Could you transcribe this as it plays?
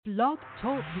Blog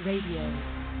Talk Radio.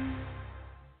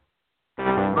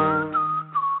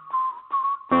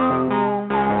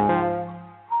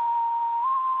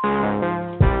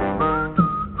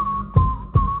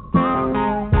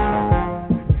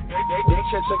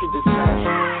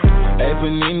 Hey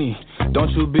Panini, don't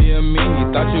you be a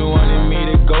meanie. Thought you wanted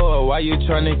me to go, or why you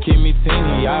tryna keep me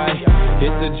teeny?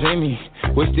 It's a dreamy,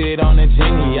 wished it on a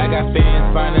genie. I got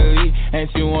fans finally,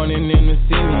 ain't you wanting them to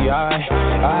see me?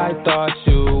 I thought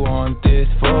you want this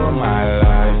for my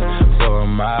life, for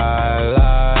my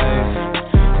life.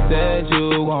 Said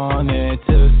you wanted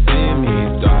to see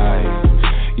me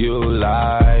thrive. You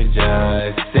lied,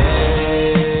 just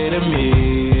say to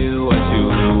me what you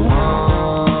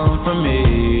want from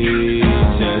me.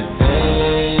 Just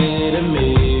say to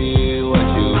me what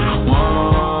you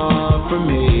want from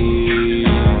me.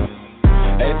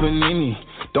 Hey Panini,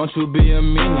 don't you be a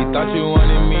meanie. Thought you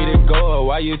wanted me to go, or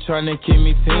why you tryna keep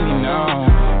me teeny?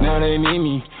 Now they need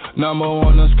me. Number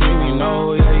one, no screaming.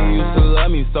 No, yeah, you used to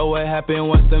love me. So what happened?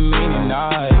 What's the meaning?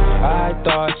 I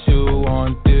thought you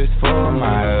want this for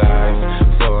my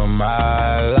life, for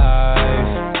my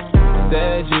life.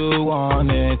 Said you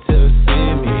wanted to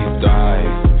see me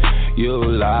thrive. You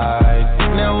lied.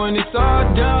 Now when it's all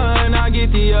done, I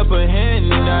get the upper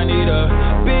hand, and I need a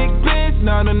big bitch,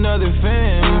 not another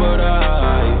fan. But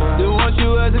I still want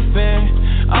you as a fan.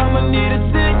 I'ma need to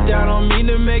sit down, don't mean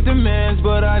to make demands,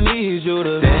 but I need you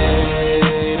to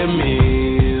say to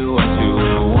me what you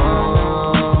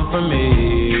want from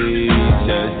me.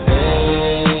 Just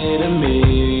say to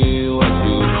me what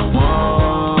you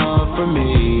want from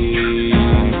me.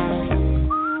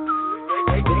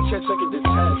 Hey, check this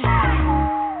test.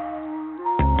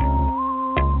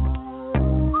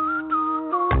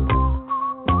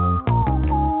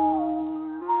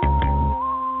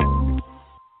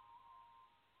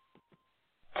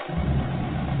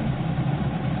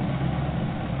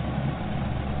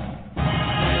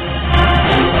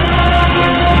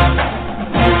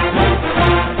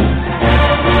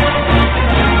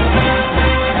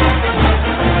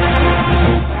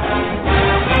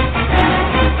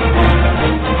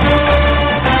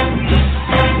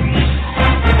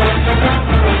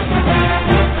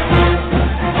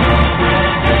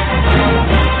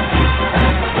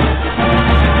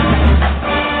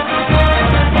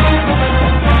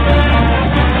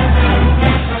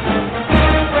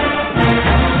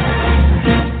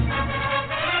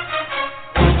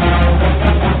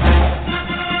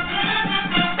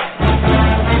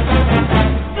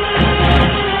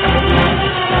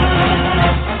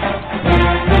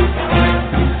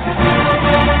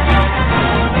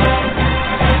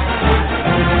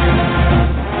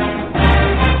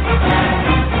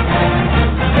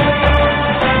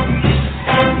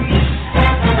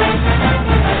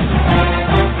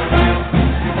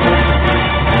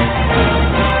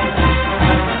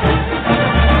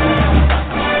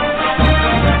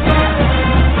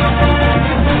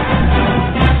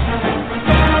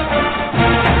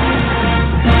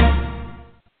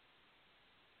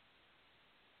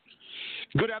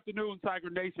 Tiger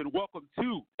Nation, welcome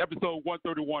to episode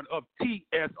 131 of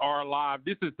TSR Live.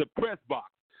 This is the Press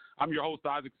Box. I'm your host,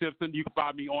 Isaac Simpson. You can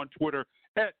find me on Twitter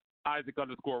at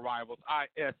Isaac_Rivals,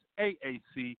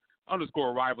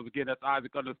 ISAAC_Rivals. Again, that's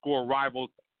Isaac_Rivals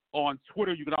on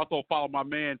Twitter. You can also follow my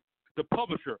man, the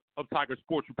publisher of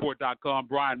TigerSportsReport.com,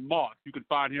 Brian Moss. You can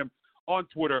find him on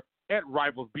Twitter at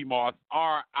RivalsBMoss,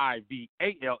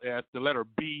 RIVALS, the letter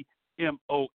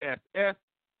BMOSS,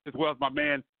 as well as my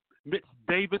man, Mitch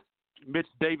Davis,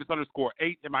 Mitch_8,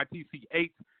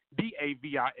 MITC8,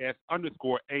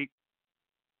 DAVIS_8.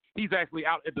 He's actually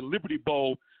out at the Liberty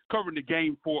Bowl covering the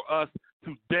game for us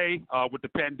today with the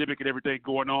pandemic and everything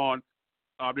going on.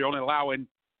 They're only allowing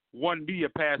one media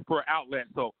pass per outlet,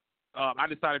 so I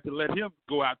decided to let him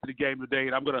go out to the game today,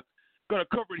 and I'm gonna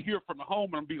cover it here from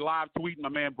home. I'm gonna be live tweeting. My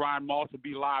man Brian Moss will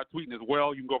be live tweeting as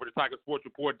well. You can go over to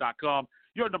TigerSportsReport.com,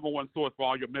 your number one source for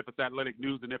all your Memphis athletic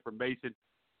news and information.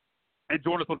 And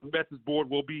join us on the message board.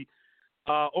 We'll be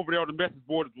over there on the message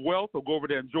board as well. So go over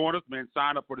there and join us, man.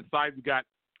 Sign up for the site. We got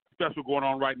special going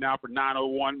on right now for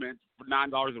 $9.01, man, for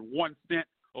 $9.01,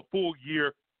 a full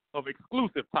year of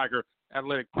exclusive Tiger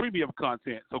Athletic premium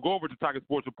content. So go over to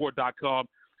TigerSportsReport.com.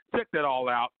 Check that all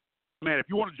out. Man, if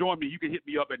you want to join me, you can hit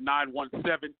me up at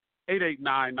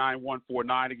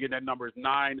 917-889-9149. Again, that number is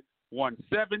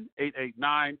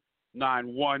 917-889-9149.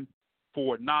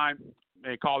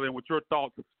 Man, call in with your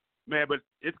thoughts. Man, but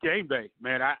it's game day,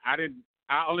 man. I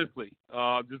honestly,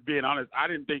 just being honest, I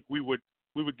didn't think we would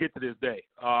get to this day.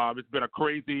 It's been a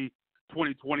crazy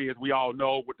 2020, as we all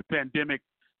know, with the pandemic.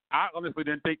 I honestly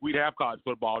didn't think we'd have college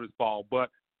football this fall,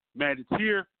 but man, it's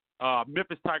here.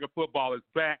 Memphis Tiger football is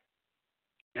back,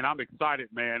 and I'm excited,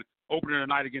 man. Opening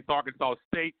tonight against Arkansas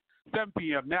State, 7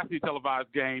 p.m. nationally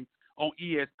televised game on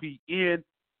ESPN.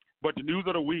 But the news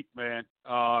of the week, man,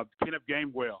 Kenneth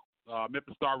Gainwell,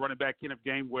 Memphis star running back Kenneth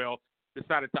Gainwell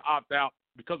decided to opt out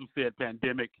because of said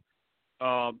pandemic.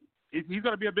 He's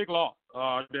going to be a big loss.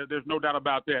 There's no doubt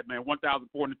about that, man.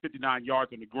 1,459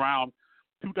 yards on the ground,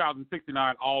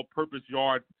 2,069 all-purpose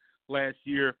yards last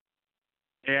year,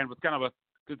 and was kind of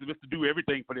just to do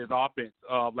everything for this offense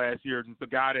last year. Just a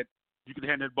guy that you could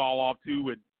hand that ball off to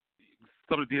and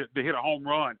somebody to hit a home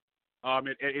run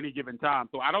at any given time.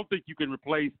 So I don't think you can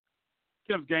replace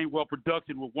Kenneth Gainwell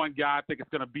production with one guy. I think it's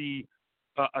going to be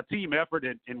a team effort,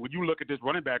 and when you look at this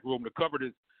running back room, the cupboard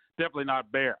is definitely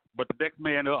not bare. But the next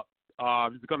man up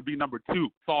is going to be number 2,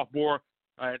 sophomore.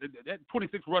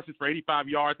 26 rushes for 85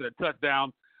 yards and a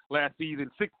touchdown last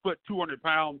season. 6 foot, 200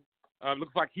 pounds.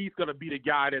 Looks like he's going to be the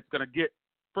guy that's going to get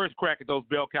first crack at those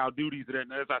bell cow duties.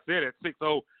 And as I said, at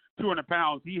 6'0", 200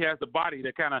 pounds, he has the body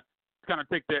to kind of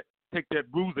take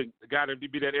that bruising. The guy that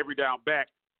be that every down back.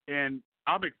 And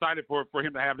I'm excited for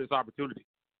him to have this opportunity.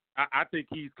 I think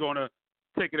he's going to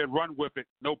take it and run with it,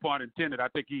 no pun intended. I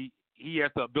think he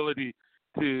has the ability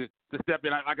to step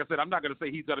in. Like I said, I'm not going to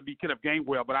say he's going to be Kenneth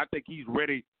Gainwell, but I think he's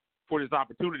ready for this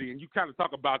opportunity. And you kind of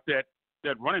talk about that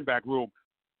running back room.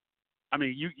 I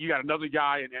mean, you got another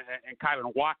guy in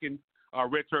Kylan Watkins,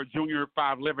 redshirt junior,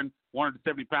 5'11",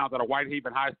 170 pounds out of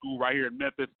Whitehaven High School right here in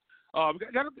Memphis. We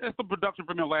got some production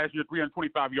from him last year,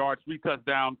 325 yards, 3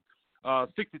 touchdowns,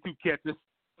 62 catches.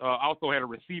 Also had a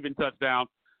receiving touchdown.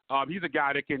 He's a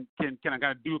guy that can kind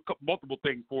of do multiple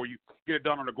things for you, get it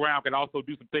done on the ground, can also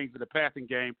do some things in the passing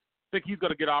game. I think he's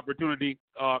going to get opportunity.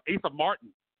 Asa Martin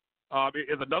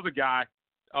is another guy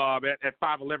at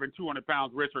 5'11", 200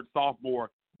 pounds, redshirt sophomore.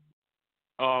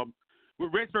 We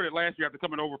redshirted last year after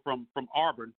coming over from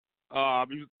Auburn. He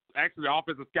was actually the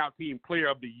offensive scout team player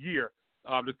of the year.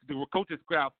 The coaching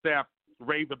scout staff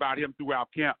raved about him throughout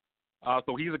camp.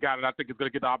 So he's a guy that I think is going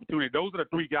to get the opportunity. Those are the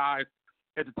 3 guys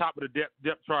at the top of the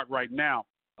depth chart right now.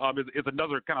 Is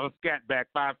another kind of a scat back,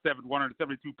 5'7",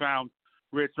 172 pounds,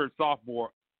 redshirt sophomore.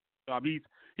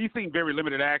 He's seen very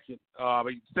limited action.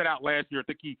 He set out last year. I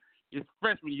think his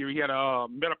freshman year he had a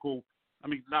medical. I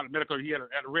mean, not a medical. He had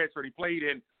a redshirt. He played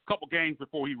in a couple games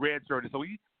before he redshirted. So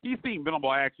he's seen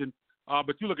minimal action.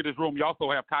 But you look at this room. You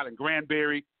also have Kylan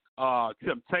Granberry,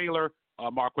 Tim Taylor,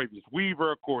 Marquavius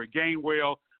Weaver, Corey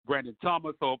Gainwell, Brandon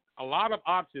Thomas. So a lot of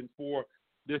options for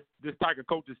this Tiger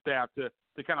coaching staff to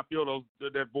kind of fill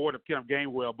that void of Kenneth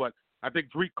Gainwell. But I think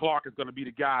Drake Clark is going to be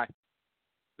the guy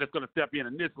that's going to step in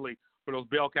initially for those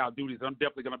bell cow duties. I'm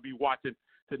definitely going to be watching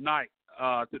tonight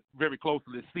very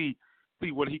closely to see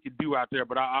what he can do out there.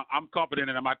 But I'm confident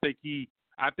in him. I think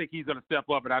he's going to step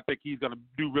up, and I think he's going to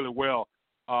do really well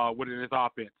within his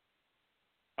offense.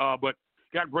 But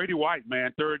got Brady White,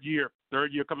 man, third year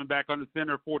coming back under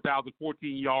center,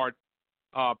 4,014 yards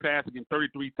passing and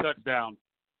 33 touchdowns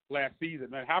last season.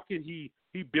 Man, how can he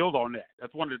build on that?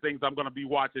 That's one of the things I'm going to be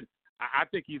watching. I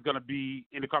think he's going to be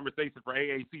in the conversation for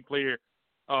AAC player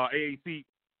of the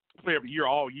year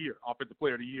all year, offensive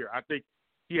player of the year. I think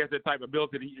he has that type of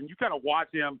ability, and you kind of watch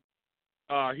him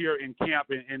here in camp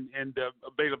and the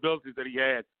availabilities that he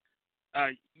had.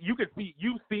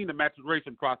 You've seen the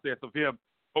maturation process of him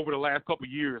over the last couple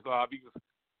of years. He was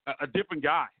a different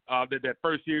guy. That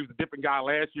first year he was a different guy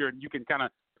last year, and you can kind of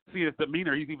see his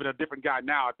demeanor. He's even a different guy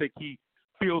now. I think he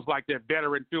feels like that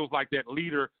veteran, feels like that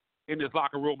leader in this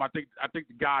locker room. I think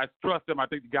the guys trust him. I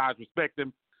think the guys respect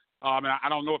him. And I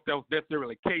don't know if that was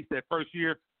necessarily the case that first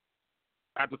year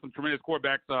after some tremendous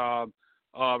quarterbacks,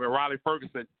 Riley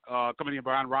Ferguson, coming in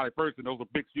behind Riley Ferguson. Those are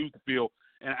big shoes to fill.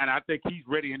 And I think he's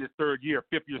ready in his third year,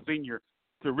 fifth-year senior,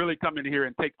 to really come in here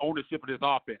and take ownership of this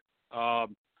offense.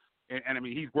 And I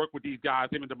mean, he's worked with these guys,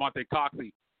 him and DeMonte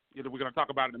Coxey. We're going to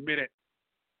talk about in a minute.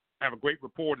 Have a great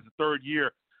rapport. It's the third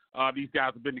year these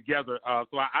guys have been together.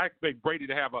 So I expect Brady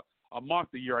to have a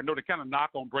monster year. I know the kind of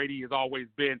knock on Brady has always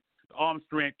been the arm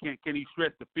strength. Can he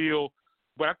stretch the field?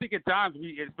 But I think at times,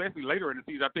 especially later in the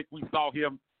season, I think we saw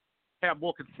him have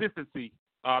more consistency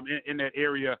in that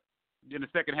area in the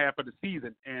second half of the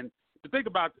season. And the thing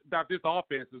about this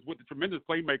offense is with the tremendous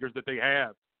playmakers that they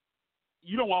have,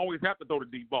 you don't always have to throw the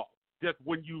deep ball. Just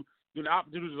when the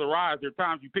opportunities arise, there are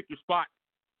times you pick your spot.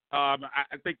 I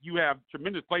think you have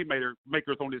tremendous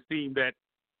playmakers on this team that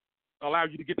allow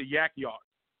you to get the yak yards.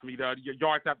 I mean, your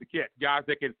yards have to catch. Guys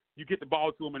that you get the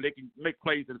ball to them and they can make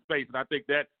plays in space. And I think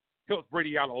that helps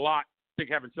Brady out a lot. I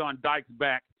think having Sean Dykes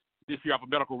back this year off a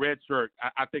medical red shirt,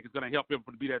 I think it's going to help him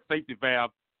to be that safety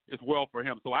valve as well for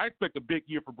him. So I expect a big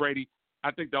year for Brady.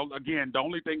 I think, the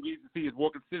only thing we need to see is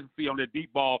more consistency on that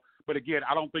deep ball. But, again,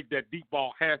 I don't think that deep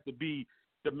ball has to be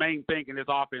the main thing in this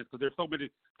offense because there's so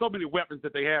many weapons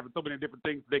that they have and so many different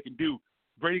things they can do.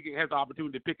 Brady has the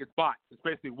opportunity to pick his spot,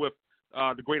 especially with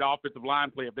the great offensive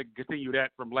line play if they can continue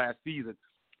that from last season.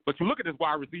 But you look at this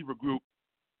wide receiver group,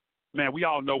 man, we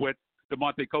all know what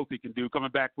DeMonte Cote can do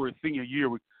coming back for his senior year.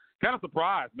 We're kind of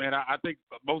surprised, man. I think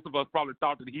most of us probably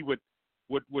thought that he would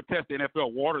test the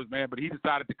NFL waters, man, but he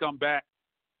decided to come back,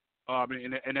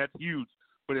 and that's huge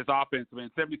for this offense, man.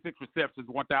 76 receptions,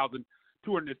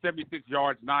 1,276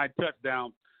 yards, 9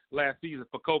 touchdowns last season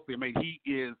for Cote. I mean, he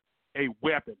is a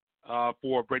weapon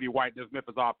for Brady White and this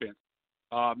Memphis offense.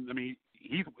 I mean,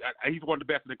 he's one of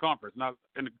the best in the conference, not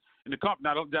just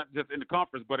in the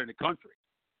conference, but in the country.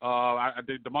 I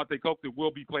think DeMonte Cote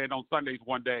will be playing on Sundays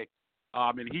one day,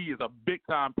 and he is a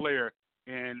big-time player,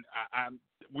 and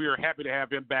we are happy to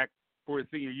have him back for his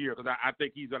senior year because I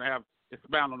think he's going to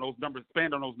expand on those numbers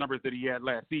that he had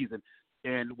last season.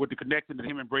 And with the connection that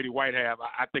him and Brady White have,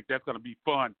 I think that's going to be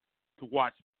fun to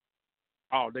watch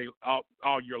all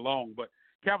year long. But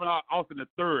Calvin Austin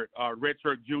III,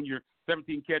 redshirt junior,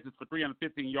 17 catches for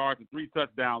 315 yards and 3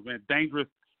 touchdowns, man. Dangerous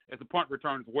as a punt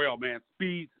return as well, man.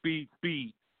 Speed.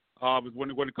 Was when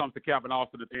it comes to Calvin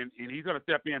Austin, and he's going to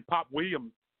step in. Pop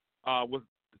Williams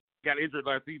got injured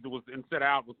last season, was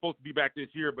supposed to be back this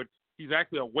year, but he's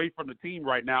actually away from the team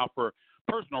right now for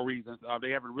personal reasons.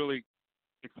 They haven't really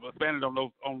expanded on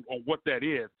what that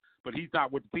is, but he's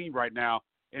not with the team right now.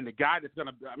 And the guy that's going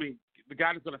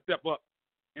to step up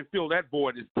and fill that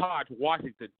void is Todd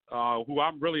Washington, who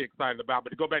I'm really excited about.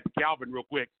 But to go back to Calvin real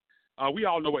quick, we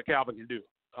all know what Calvin can do.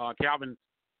 Calvin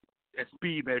at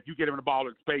speed, man. If you get him the ball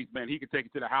in space, man, he can take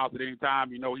it to the house at any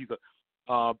time. You know, he's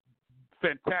a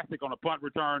fantastic on a punt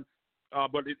return.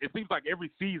 But it seems like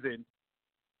every season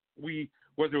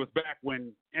whether it was back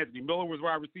when Anthony Miller was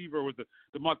wide receiver or was the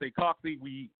DeMonte Cote,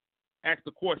 we asked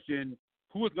the question,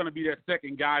 who is going to be that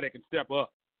second guy that can step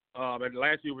up? And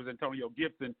last year was Antonio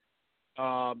Gibson.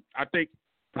 I think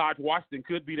Todd Washington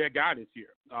could be that guy this year.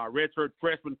 Redshirt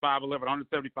freshman, 5'11",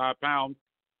 175 pounds.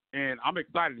 And I'm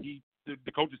excited.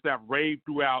 The coaching staff raved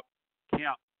throughout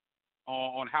camp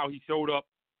on how he showed up,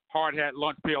 hard hat,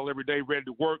 lunch pail every day, ready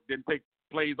to work, didn't take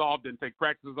plays off, didn't take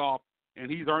practices off, and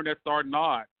he's earned that starting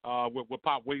nod with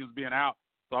Pop Williams being out.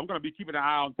 So I'm going to be keeping an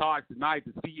eye on Todd tonight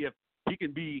to see if he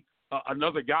can be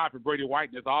another guy for Brady White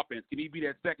in this offense. Can he be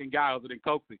that second guy other than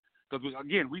Cote? Because,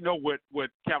 again, we know what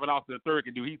Calvin Austin III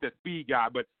can do. He's that speed guy,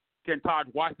 but can Todd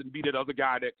Washington be that other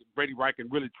guy that Brady White can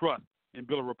really trust and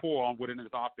build a rapport on within his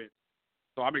offense?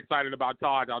 So I'm excited about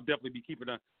Todd. I'll definitely be keeping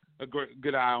a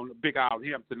big eye on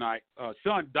him tonight.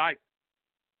 Sean Dykes,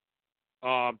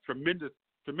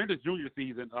 tremendous junior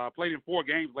season. Played in 4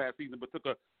 games last season, but took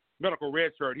a medical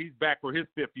red shirt. He's back for his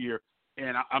 5th year,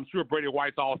 and I'm sure Brady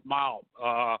White's all smiles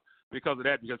because of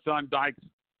that, because Sean Dykes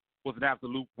was an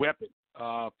absolute weapon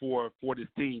for this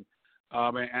team,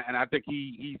 and I think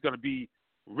he's going to be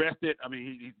rested. I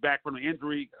mean, he's back from the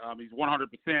injury. He's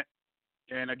 100%.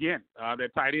 And, again,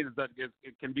 that tight end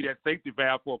can be that safety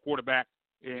valve for a quarterback.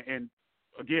 And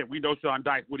again, we know Sean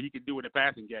Dykes, what he can do in the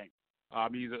passing game.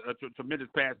 He's a tremendous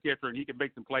pass catcher, and he can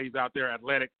make some plays out there,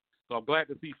 athletic. So I'm glad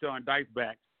to see Sean Dykes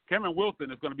back. Cameron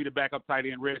Wilson is going to be the backup tight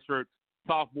end, redshirt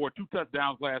sophomore, 2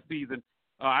 touchdowns last season.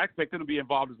 I expect him to be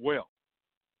involved as well.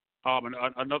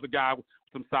 Another guy with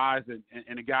some size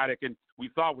and a guy that we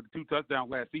saw with the 2 touchdowns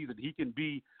last season, he can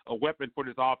be a weapon for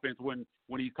this offense when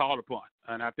he's called upon.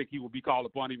 And I think he will be called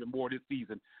upon even more this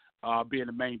season, being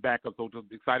the main backup. So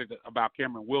just excited about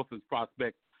Cameron Wilson's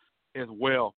prospects as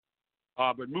well.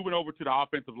 But moving over to the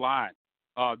offensive line,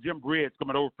 Jim Bridge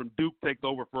coming over from Duke takes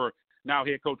over for now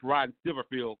head coach Ryan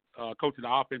Silverfield, coaching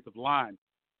the offensive line.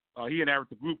 He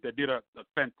inherits a group that did a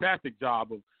fantastic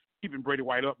job of keeping Brady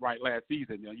White upright last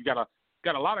season. You know, you got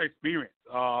a lot of experience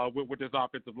with this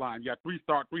offensive line. You got 3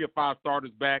 or 5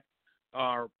 starters back.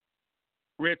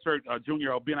 Redshirt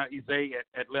junior Obina Eze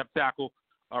at left tackle,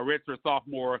 redshirt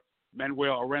sophomore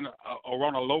Manuel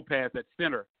Arona Lopez at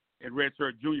center, and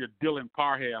redshirt junior Dylan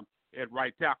Parham at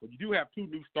right tackle. You do have 2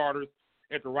 new starters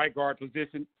at the right guard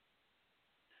position,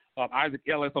 Isaac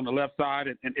Ellis on the left side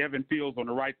and Evan Fields on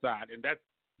the right side, and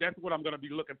that's what I'm going to be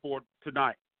looking for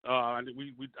tonight. I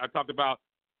talked about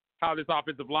how this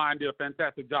offensive line did a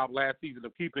fantastic job last season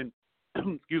of keeping,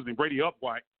 Brady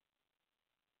upright.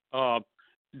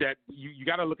 That you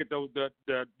got to look at those.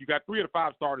 You got 3 of the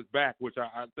 5 starters back, which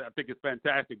I think is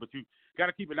fantastic. But you got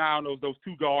to keep an eye on those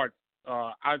 2 guards,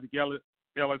 Isaac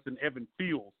Ellis and Evan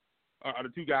Fields, are the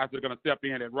 2 guys that are going to step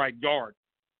in at right guard.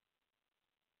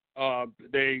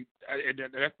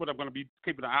 That's what I'm going to be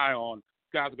keeping an eye on.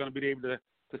 Guys are going to be able to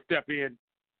to step in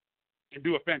and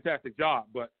do a fantastic job.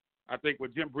 But I think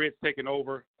with Jim Britt taking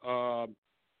over, hold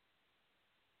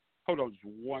on just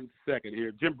 1 second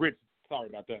here. Jim Britt, sorry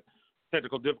about that,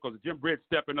 technical difficulties. Jim Britt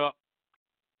stepping up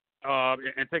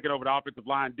and taking over the offensive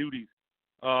line duties.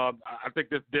 I think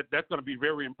that's going to be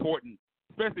very important,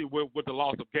 especially with the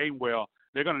loss of Gainwell.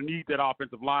 They're going to need that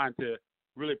offensive line to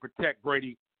really protect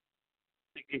Brady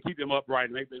and keep him upright.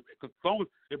 Because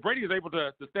if Brady is able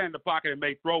to stand in the pocket and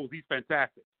make throws, he's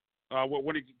fantastic.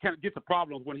 When he kind of gets the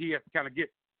problems, when he has to kind of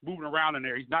get moving around in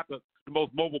there, he's not the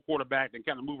most mobile quarterback and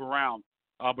kind of move around.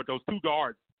 But those two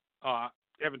guards,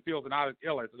 Evan Fields and Alex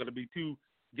Ellis, are going to be two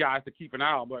guys to keep an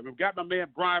eye on. But we've got my man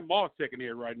Brian Moss checking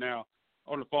in right now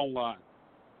on the phone line.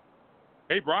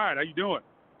 Hey, Brian, how you doing?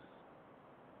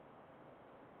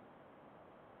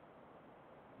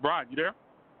 Brian, you there?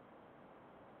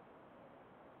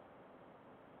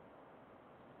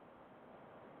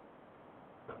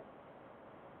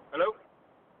 Hello?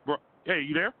 Hey,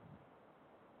 you there?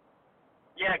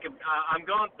 Yeah, I'm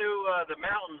going through the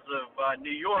mountains of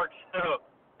New York, so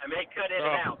I may cut in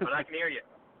and out, but I can hear you.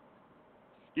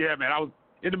 Yeah, man, I was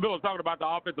in the middle of talking about the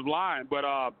offensive line, but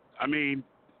I mean,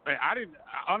 I didn't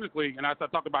honestly, and I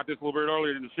talked about this a little bit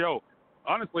earlier in the show.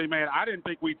 Honestly, man, I didn't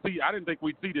think we'd see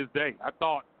this day.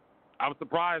 I was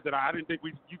surprised that I didn't think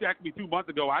you asked me 2 months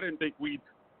ago, I didn't think we'd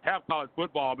have college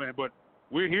football, man, but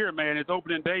we're here, man. It's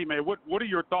opening day, man. What are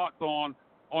your thoughts on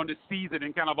this season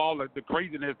and kind of all the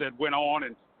craziness that went on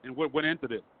and what went into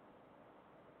this?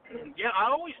 Yeah, I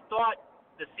always thought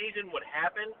the season would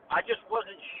happen. I just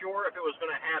wasn't sure if it was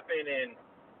going to happen in,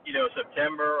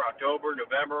 September, October,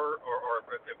 November, or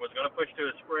if it was going to push to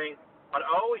the spring. But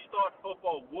I always thought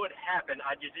football would happen.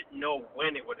 I just didn't know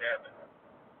when it would happen.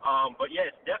 But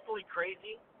yeah, it's definitely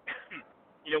crazy.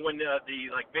 When the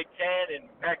Big Ten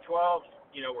and Pac-12,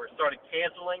 were started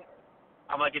canceling.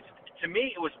 I'm like, to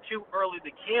me, it was too early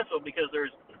to cancel because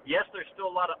there's still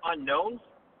a lot of unknowns,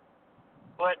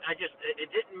 but it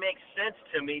didn't make sense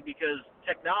to me because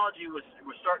technology was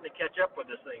starting to catch up with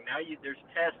this thing. Now there's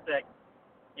tests that,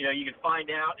 you can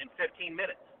find out in 15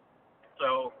 minutes.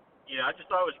 So, I just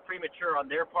thought it was premature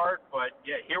on their part, but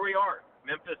yeah, here we are.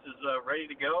 Memphis is ready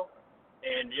to go,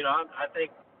 and I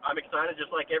think I'm excited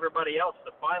just like everybody else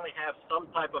to finally have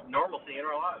some type of normalcy in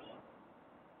our lives.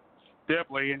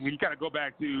 Definitely, and you kind of go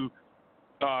back to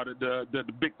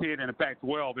the Big Ten and the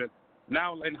Pac-12. That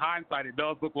now, in hindsight, it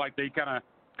does look like they kind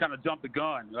of jumped the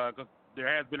gun because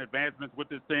there has been advancements with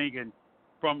this thing, and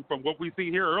from what we've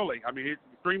seen here early, I mean, it's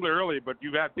extremely early, but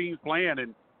you've had teams playing,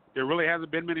 and there really hasn't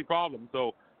been many problems.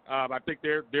 So I think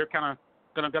they're kind of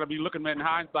going to be looking at in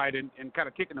hindsight and kind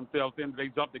of kicking themselves in. They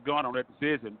jumped the gun on that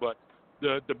decision. But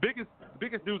the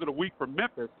biggest news of the week for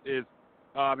Memphis is,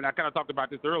 and I kind of talked about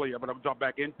this earlier, but I'm going to jump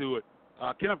back into it.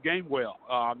 Kenneth Gainwell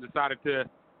decided to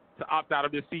opt out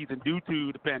of this season due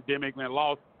to the pandemic and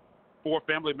lost 4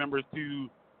 family members to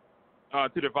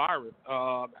the virus.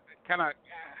 Kind of,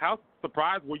 how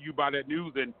surprised were you by that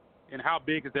news, and how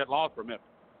big is that loss for Memphis?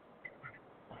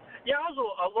 Yeah, I was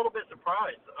a little bit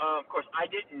surprised. Of course, I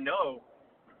didn't know,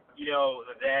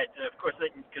 that, of course,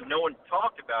 because no one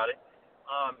talked about it,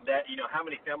 that, how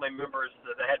many family members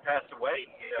that had passed away,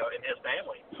 in his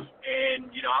family. And,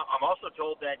 I'm also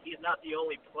told that he's not the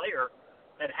only player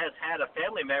that has had a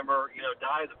family member,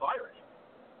 die of the virus.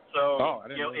 So,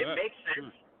 it makes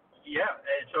sense. Yeah.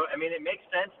 So, I mean, it makes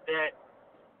sense that,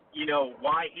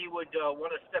 why he would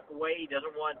want to step away. He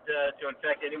doesn't want to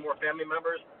infect any more family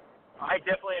members. I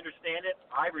definitely understand it.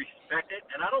 I respect it.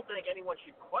 And I don't think anyone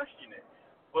should question it.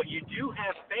 But you do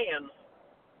have fans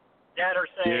that are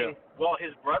saying, well,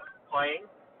 his brother's playing.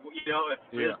 If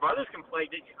his brothers can play,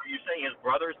 are you saying his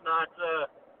brother's not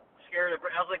scared of?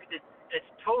 I was like,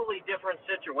 it's totally different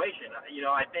situation.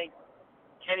 I think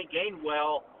Kenny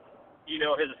Gainwell,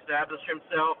 has established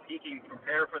himself. He can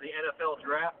prepare for the NFL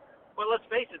draft. But let's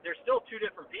face it, there's still 2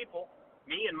 different people.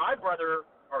 Me and my brother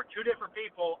are 2 different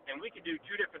people, and we can do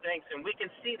 2 different things, and we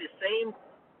can see the same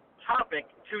topic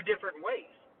 2 different ways.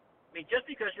 I mean, just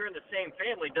because you're in the same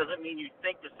family doesn't mean you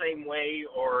think the same way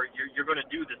or you're going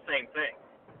to do the same thing.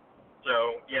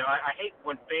 So, I hate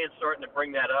when fans starting to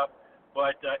bring that up.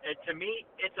 But to me,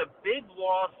 it's a big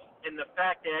loss in the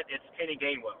fact that it's Kenny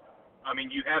Gainwell. I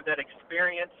mean, you have that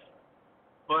experience.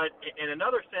 But in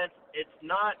another sense, it's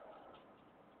not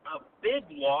a big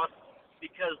loss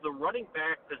because the running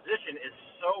back position is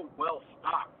so well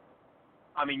stocked.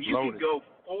 I mean, you can go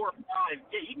 4 or 5.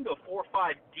 Yeah, you can go 4 or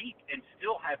 5 deep and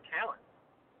still have talent.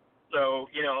 So,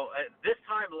 this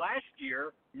time last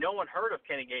year, no one heard of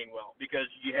Kenny Gainwell because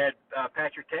you had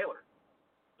Patrick Taylor.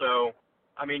 So,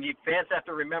 I mean, you fans have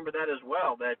to remember that as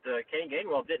well, that Kane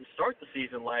Gainwell didn't start the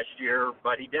season last year,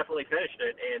 but he definitely finished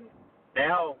it. And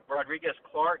now Rodriguez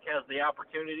Clark has the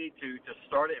opportunity to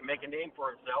start it and make a name for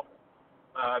himself.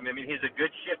 I mean, he's a good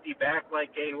shifty back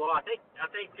like Gainwell. I think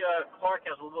Clark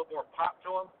has a little bit more pop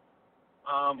to him.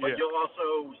 But you'll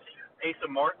also see Asa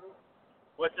Martin.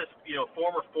 What's this,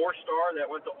 former 4-star that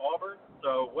went to Auburn.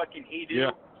 So what can he do?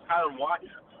 Yeah. Kylan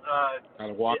Watkins.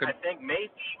 I think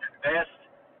maybe best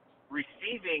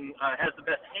receiving, has the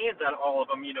best hands out of all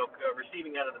of them,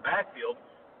 receiving out of the backfield.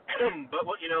 But,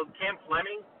 Cam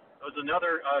Fleming was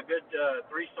another good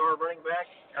 3-star running back.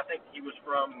 I think he was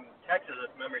from Texas,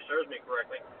 if memory serves me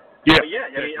correctly. Yeah.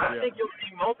 But I think you'll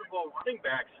see multiple running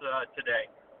backs today.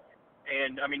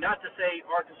 And, I mean, not to say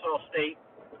Arkansas State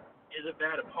is a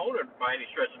bad opponent by any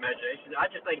stretch of imagination.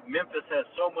 I just think Memphis has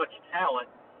so much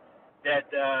talent that,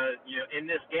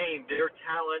 in this game, their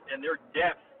talent and their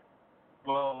depth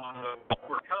will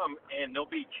overcome, and there'll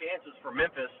be chances for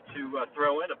Memphis to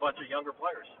throw in a bunch of younger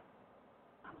players.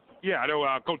 Yeah, I know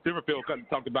Coach Timmerfield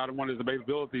talked about in one of his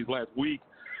availabilities last week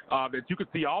that you could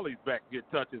see all these backs get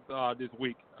touches this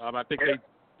week. I think they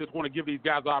just want to give these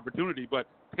guys the opportunity. But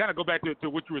to kind of go back to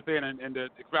what you were saying and to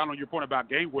expound on your point about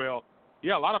Gainwell, a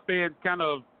lot of fans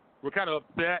were kind of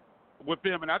upset with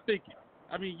him. And I think,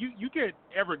 you can't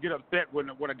ever get upset when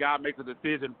a guy makes a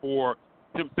decision for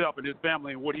himself and his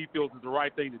family and what he feels is the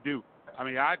right thing to do.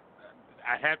 I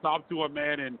hats off to him,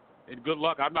 man, and good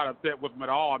luck. I'm not upset with him at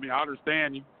all. I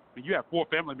understand you have 4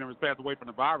 family members pass away from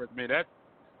the virus, man.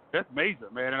 That's major,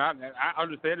 man, and I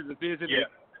understand the decision. Yeah.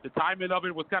 The timing of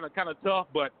it was kind of tough,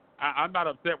 but I'm not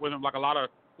upset with him. Like a lot of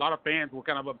fans were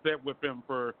kind of upset with him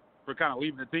for kind of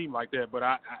leaving the team like that. But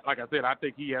like I said, I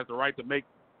think he has the right to make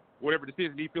whatever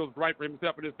decision he feels is right for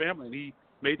himself and his family, and he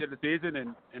made that decision.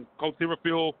 And Coach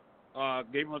Timmerfield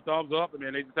gave him a thumbs up, and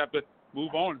then they just have to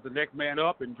move on. It's the next man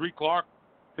up, and Drake Clark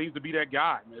seems to be that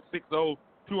guy. 6'0",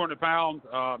 200 pounds.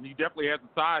 He definitely has the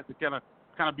size to kind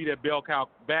of be that bell cow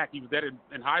back. He was that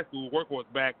in high school,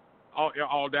 workhorse back,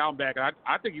 all down back. And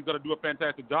I think he's going to do a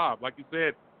fantastic job. Like you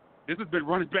said, this has been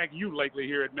running back you lately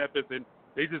here at Memphis, and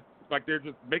they're just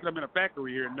making them in a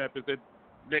factory here in Memphis. And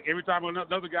every time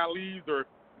another guy leaves or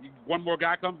one more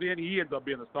guy comes in, he ends up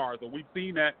being a star. So we've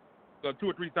seen that 2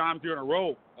 or 3 times here in a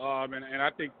row. And I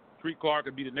think Drake Clark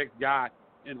could be the next guy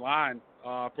in line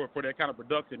for that kind of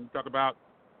production. You talk about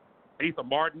Asa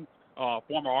Martin,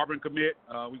 former Auburn commit.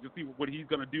 We can see what he's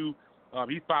going to do.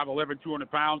 He's 5'11",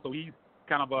 200 pounds, so he's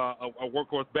kind of a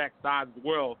workhorse back size as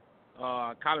well.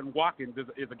 Kylan Watkins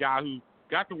is a guy who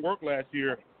got some work last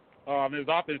year. His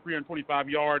offense, 325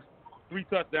 yards, 3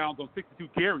 touchdowns on 62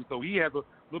 carries. So he has a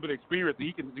little bit of experience.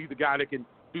 He's a guy that can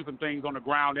do some things on the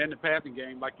ground and the passing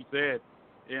game, like you said.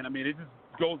 And, it just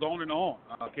goes on and on.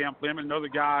 Cam Fleming, another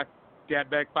guy, got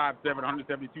back 5'7",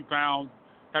 172 pounds.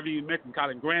 Haven't even mentioned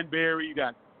Colin Granberry. You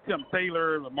got Tim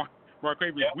Taylor,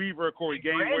 Marcavius Weaver, Corey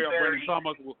Gainwell, Brandon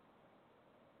Thomas.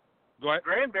 Go ahead.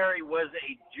 Granberry was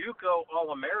a JUCO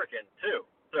All-American, too.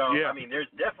 So,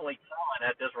 there's definitely talent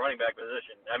at this running back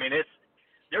position.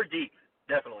 They're deep,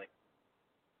 definitely.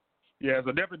 Yeah,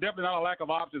 so definitely not a lack of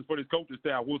options for this coaching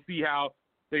staff. We'll see how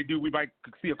they do. We might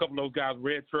see a couple of those guys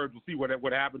red shirts. We'll see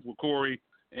what happens with Corey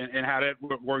and how that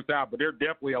works out. But there's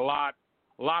definitely a lot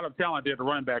of talent there at the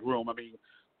running back room.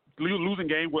 Losing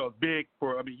Gainwell is big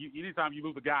for. Anytime you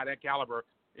lose a guy that caliber,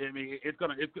 you're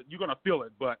gonna feel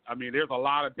it. But there's a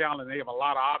lot of talent. And they have a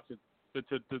lot of options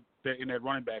to in that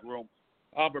running back room.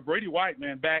 But Brady White,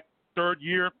 man, back 3rd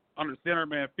year under center,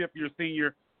 man, 5th year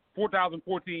senior,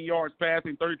 4,014 yards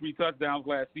passing, 33 touchdowns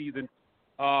last season.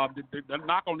 The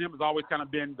knock on him has always kind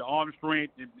of been the arm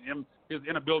strength and his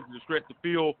inability to stretch the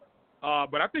field.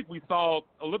 But I think we saw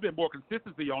a little bit more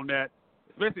consistency on that,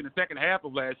 especially in the second half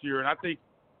of last year. And I think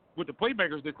with the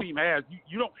playmakers this team has,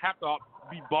 you don't have to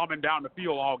be bombing down the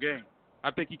field all game.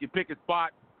 I think he can pick his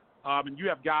spot. And you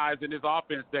have guys in this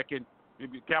offense that can.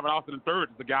 Calvin Austin III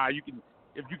is the guy you can.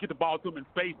 If you get the ball to him in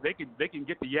space, they can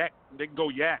get the yak. They can go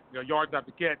yards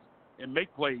after catch and make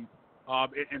plays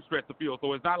and stretch the field.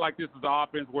 So it's not like this is the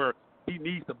offense where he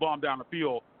needs to bomb down the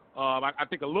field. I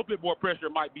think a little bit more pressure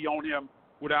might be on him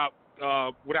without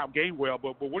Gainwell.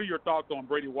 But what are your thoughts on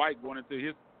Brady White going into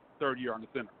his 3rd year on the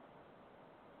center?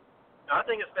 I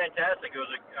think it's fantastic. It was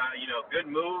a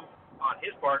good move on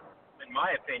his part, in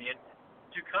my opinion,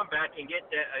 to come back and get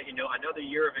that another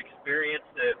year of experience,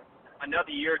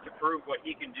 another year to prove what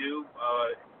he can do.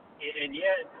 And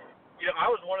yet, I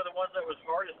was one of the ones that was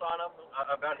hardest on him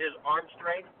about his arm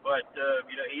strength, but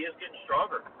he is getting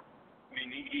stronger.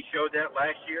 He showed that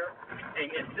last year.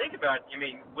 And think about it.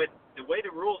 With the way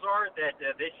the rules are, that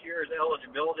this year's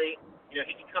eligibility,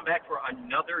 he can come back for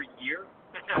another year.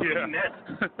 I mean,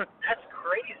 that's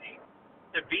crazy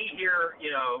to be here,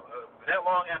 that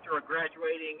long after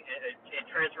graduating and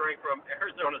transferring from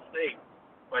Arizona State.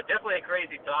 But definitely a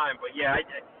crazy time. But, yeah,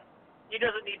 he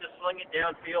doesn't need to sling it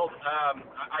downfield.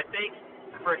 I think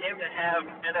for him to have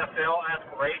NFL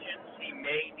aspirations, he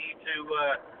may need to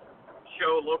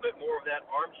show a little bit more of that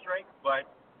arm strength. But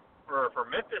for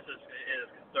Memphis is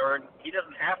concerned, he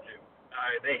doesn't have to.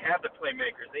 They have the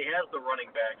playmakers. They have the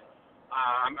running backs.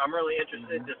 I'm really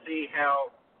interested to see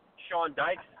how Sean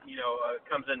Dykes,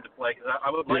 comes into play, because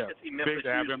I would like to see Memphis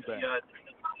use the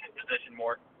position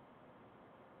more.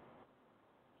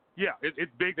 Yeah,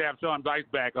 it's big to have Sean Dykes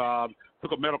back.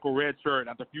 Took a medical red shirt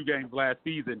after a few games last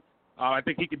season. I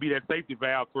think he could be that safety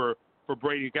valve for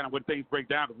Brady, kind of when things break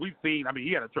down. Because we've seen,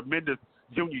 he had a tremendous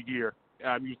junior year. You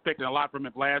was expecting a lot from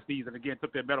him last season. Again,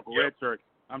 took that medical red shirt.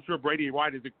 I'm sure Brady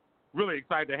White is really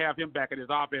excited to have him back in his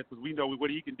offense because we know what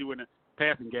he can do in the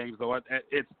passing game. So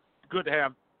it's good to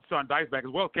have Sean Dykes back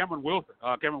as well. Cameron Wilson.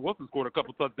 Cameron Wilson scored a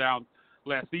couple touchdowns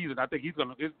last season. I think his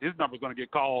number's going to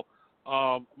get called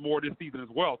more this season as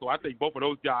well. So I think both of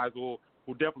those guys will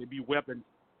definitely be weapons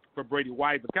for Brady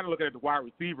White. But kind of looking at the wide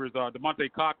receivers, DeMonte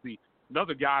Coxey,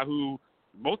 another guy who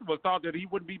most of us thought that he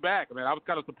wouldn't be back. I was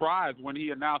kind of surprised when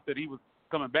he announced that he was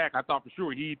coming back. I thought for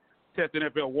sure he'd test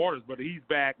NFL waters, but he's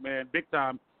back, man, big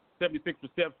time. 76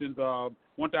 receptions,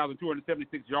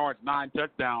 1,276 yards, 9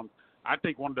 touchdowns. I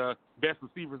think one of the best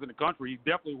receivers in the country.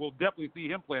 We'll definitely see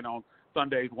him playing on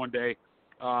Sundays one day.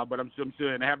 But I'm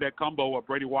sure, and have that combo of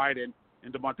Brady White and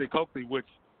DeMonte Coxey, which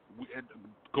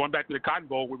going back to the Cotton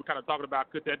Bowl, we were kind of talking about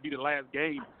could that be the last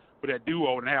game for that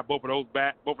duo, and have both of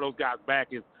those guys back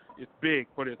is big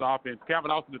for this offense. Calvin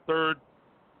Austin III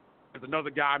is another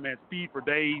guy, man, speed for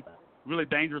days, really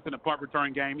dangerous in the punt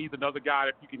return game. He's another guy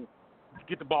that you can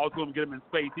get the ball to him, get him in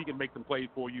space, he can make some plays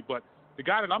for you. But the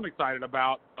guy that I'm excited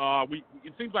about,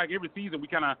 it seems like every season we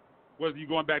kind of, whether you're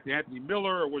going back to Anthony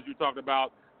Miller or was you talking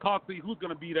about Coxey, who's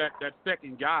going to be that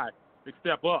second guy to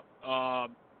step up?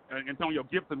 Antonio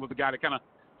Gibson was the guy that kind of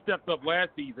stepped up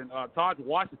last season. Taj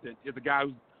Washington is a guy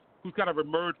who's kind of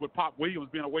emerged with Pop Williams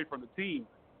being away from the team.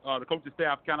 The coaching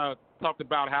staff kind of talked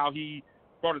about how he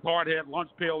brought his hard hat lunch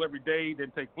pail every day,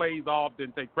 then take plays off,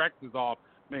 then take practices off.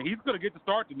 Man, he's going to get the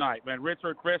start tonight, man.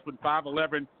 Redshirt freshman,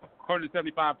 5'11",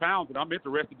 175 pounds, and I'm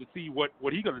interested to see what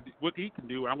he can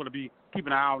do. I'm going to be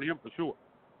keeping an eye on him for sure.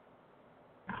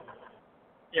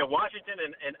 Yeah, Washington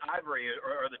and Ivory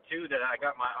are the two that I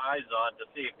got my eyes on to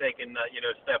see if they can,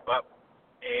 step up.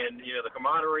 And the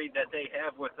camaraderie that they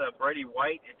have with Brady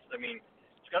White, it's going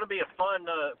to be a fun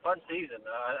season.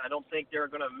 I don't think they're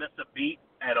going to miss a beat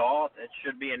at all. It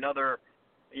should be another,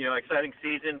 exciting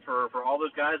season for all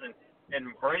those guys.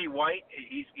 And Brady White,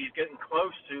 he's getting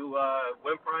close to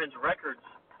Wim Prine's records.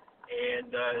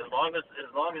 And as long as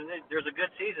there's a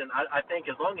good season, I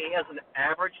think as long as he has an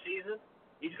average season,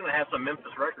 he's going to have some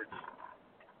Memphis records.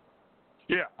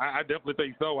 Yeah, I definitely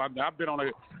think so. I've been on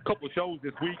a couple of shows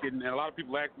this week, and a lot of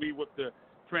people ask me what the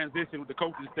transition with the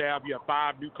coaching staff. You have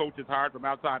 5 new coaches hired from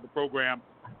outside the program.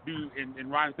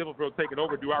 And Ryan Silverfield taking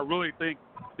over. Do I really think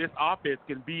this offense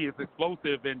can be as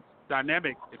explosive and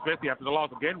dynamic, especially after the loss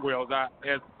of Gainwell,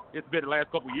 as it's been the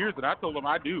last couple of years? And I told him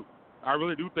I do. I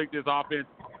really do think this offense,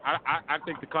 I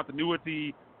think the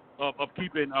continuity of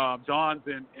keeping Johns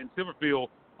and Silverfield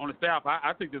on the staff,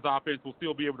 I think this offense will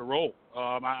still be able to roll.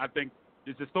 I think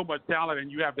there's just so much talent,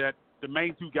 and you have the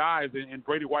main 2 guys in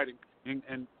Brady White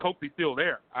and Coakley still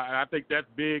there. I think that's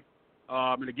big.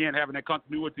 And again, having that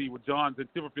continuity with Johns and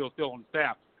Silverfield still on the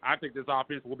staff, I think this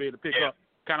offense will be able to pick up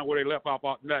kind of where they left off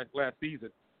last season.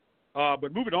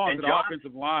 But moving on to the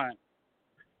offensive line.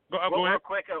 Go ahead. Real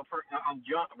quick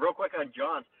on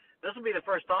Johns. This will be the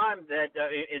first time that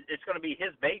it's going to be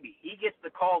his baby. He gets to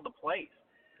call the plays.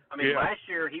 Last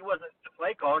year he wasn't the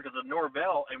play caller because of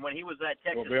Norvell, and when he was at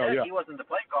Texas Tech, he wasn't the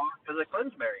play caller because of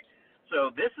Clinsbury. So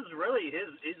this is really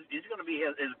his going to be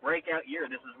his breakout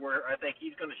year. This is where I think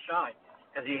he's going to shine,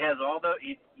 because he has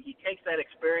he takes that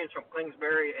experience from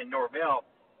Clinsbury and Norvell,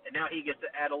 and now he gets to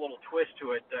add a little twist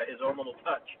to it, his own little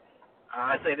touch.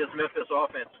 I say this Memphis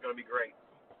offense is going to be great.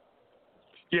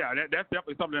 Yeah, that's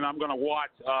definitely something I'm going to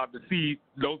watch to see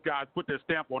those guys put their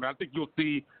stamp on it. I think you'll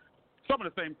see some of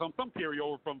the same, some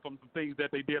carryover from some things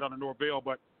that they did on the Norvell,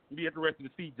 but it'll be interesting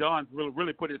to see John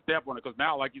really put his stamp on it, because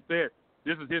now, like you said,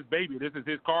 this is his baby, this is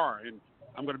his car, and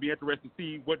I'm going to be interested to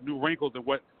see what new wrinkles and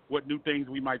what new things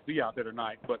we might see out there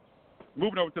tonight. But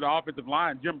moving over to the offensive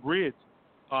line, Jim Bridge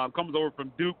comes over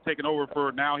from Duke, taking over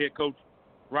for now head coach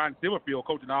Ryan Silverfield,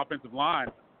 coaching the offensive line.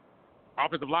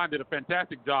 Offensive line did a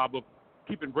fantastic job of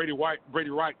keeping Brady White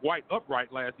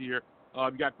upright last year.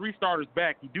 You got 3 starters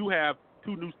back. You do have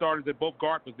two new starters at both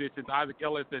guard positions, Isaac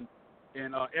Ellis and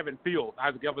Evan Fields.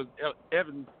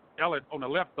 Evan Ellis on the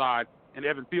left side and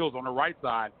Evan Fields on the right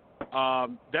side.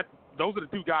 Those are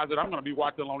the two guys that I'm going to be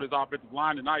watching on this offensive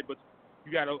line tonight. But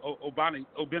you got Obina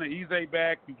Eze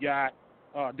back. You got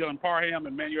Dylan Parham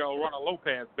and Manuel Rana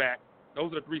Lopez back.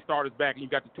 Those are the three starters back, and you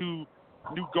got the two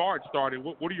new guards starting.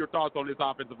 What are your thoughts on this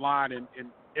offensive line and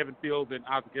Evan Fields and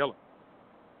Isaac Ellis?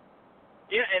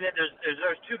 Yeah, and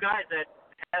there's two guys that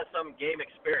have some game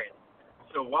experience.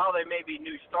 So while they may be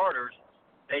new starters,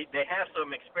 they have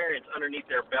some experience underneath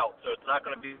their belt. So it's not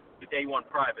going to be day one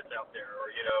privates out there,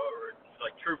 or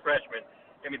like true freshmen.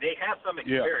 I mean, they have some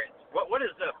experience. Yeah. What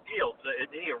is Fields? Is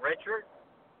he a redshirt?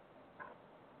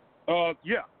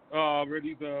 Yeah.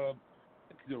 He's a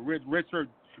redshirt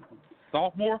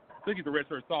sophomore. I think he's a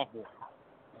redshirt sophomore. If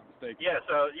I'm not mistaken. Yeah.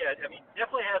 So yeah, I mean,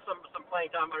 definitely has some playing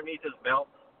time underneath his belt.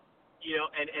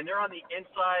 And they're on the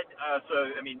inside.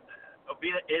 So I mean,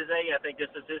 Obina Eze, I think this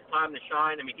is his time to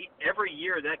shine. I mean, every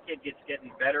year that kid gets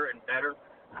getting better and better.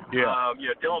 Yeah.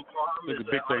 Dylan Parham is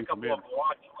on a couple of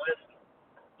watch lists.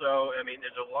 So, I mean,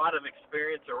 there's a lot of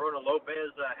experience. Rona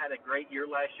Lopez had a great year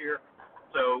last year.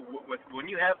 So, when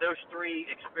you have those three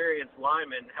experienced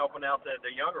linemen helping out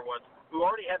the younger ones who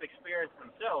already have experience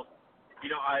themselves,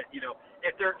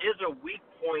 if there is a weak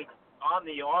point on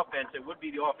the offense, it would be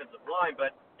the offensive line.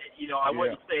 But I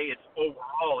wouldn't say it's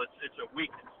overall it's a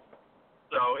weakness.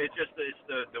 So it's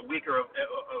the weaker of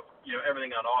everything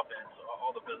on offense,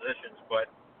 all the positions. But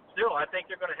still, I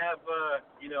think they're going to have a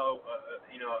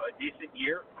decent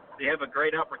year. They have a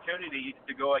great opportunity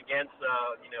to go against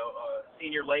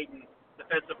senior laden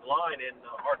defensive line in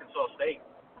Arkansas State.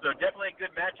 So definitely a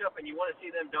good matchup, and you want to see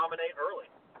them dominate early.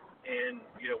 And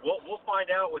we'll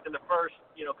find out within the first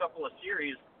couple of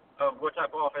series of what type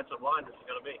of offensive line this is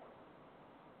going to be.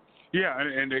 Yeah,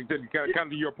 and kind of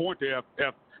to your point there,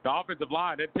 if the offensive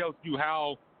line, that tells you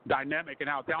how dynamic and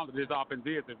how talented this offense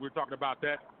is. If we're talking about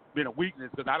that being a weakness,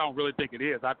 because I don't really think it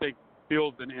is. I think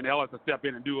Fields and Ellis will step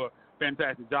in and do a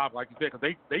fantastic job, like you said,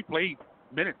 because they played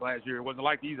minutes last year. It wasn't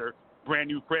like these are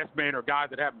brand-new freshmen or guys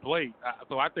that haven't played.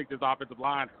 So I think this offensive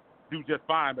line do just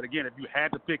fine. But, again, if you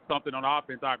had to pick something on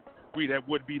offense, I agree that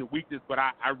would be the weakness. But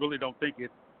I really don't think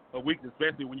it's a weakness,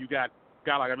 especially when you got a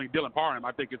guy like, Dylan Parham.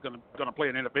 I think is going to play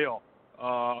in NFL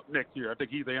next year. I think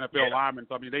he's an NFL lineman.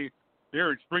 So, I mean,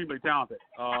 they're extremely talented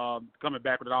coming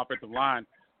back with an offensive line.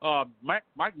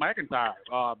 Mike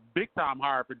McIntyre, big-time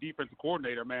hire for defensive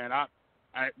coordinator, man.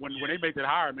 When they made that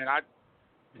hire, man, I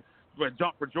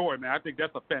jump for joy, man. I think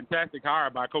that's a fantastic hire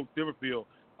by Coach Silverfield.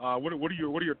 What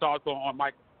are your thoughts on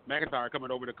Mike McIntyre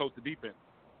coming over to coach the defense?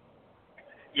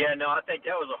 Yeah, no, I think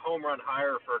that was a home run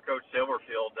hire for Coach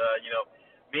Silverfield.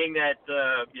 Being that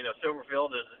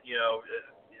Silverfield is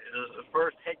his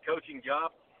first head coaching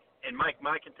job, and Mike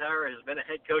McIntyre has been a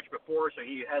head coach before, so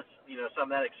he has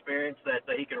some of that experience that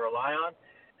he can rely on.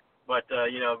 But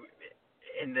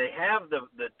and they have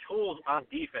the tools on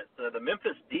defense. The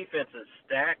Memphis defense is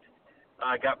stacked,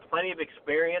 got plenty of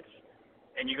experience,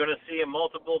 and you're going to see a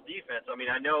multiple defense. I mean,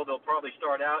 I know they'll probably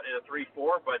start out in a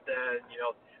 3-4, but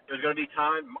there's going to be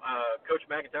time. Coach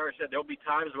McIntyre said there'll be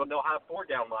times when they'll have 4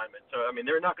 down linemen. So I mean,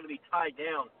 they're not going to be tied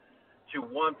down to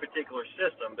one particular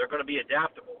system. They're going to be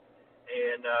adaptable,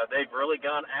 and they've really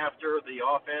gone after the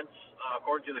offense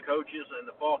according to the coaches in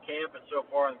the fall camp and so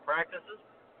far in the practices.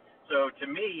 So to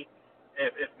me,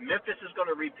 if Memphis is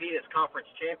going to repeat as conference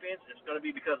champions, it's going to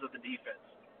be because of the defense.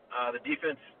 The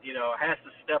defense, has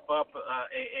to step up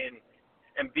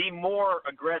and be more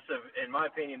aggressive, in my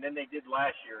opinion, than they did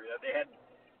last year. They had,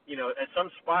 at some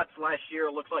spots last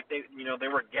year, it looks like they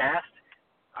were gassed.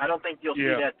 I don't think you'll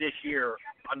see that this year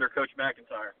under Coach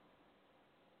McIntyre.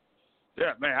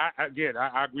 Yeah, man.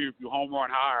 I agree with you. Home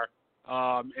run hire,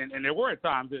 and there were at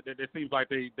times that it seems like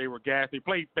they were gassed. They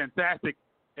played fantastic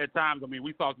at times. I mean,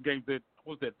 we saw some games that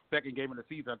what was that second game of the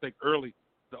season, I think early.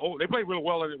 They played really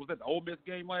well. Was that the Ole Miss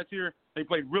game last year? They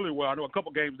played really well. I know a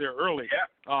couple games there early.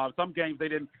 Yeah. Some games they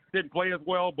didn't play as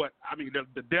well, but I mean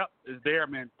the depth is there,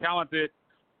 man. Talented,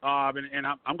 and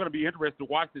I'm going to be interested to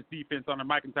watch this defense under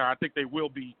McIntyre. I think they will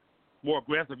be more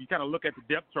aggressive. You kind of look at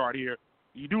the depth chart here.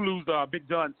 You do lose Big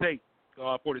John Tate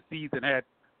for the season. Had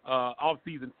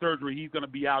off-season surgery. He's going to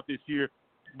be out this year.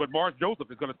 But Morris Joseph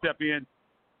is going to step in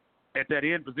at that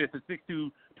end position,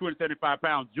 6'2",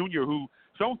 275-pound junior who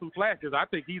shown some flashes. I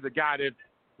think he's a guy that's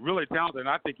really talented, and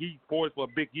I think he's poised for a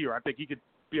big year. I think he could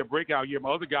be a breakout year.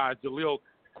 My other guy is Jaleel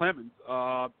Clemens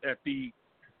at the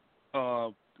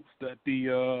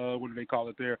what do they call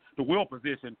it there? The will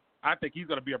position. I think he's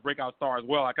going to be a breakout star as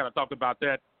well. I kind of talked about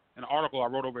that in an article I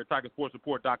wrote over at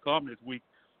TigerSportsReport.com this week.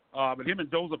 But him and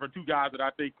Joseph are two guys that I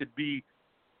think could be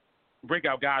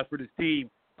breakout guys for this team.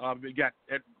 We got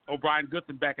O'Brien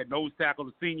Goodson back at nose tackle,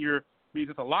 the senior. I mean,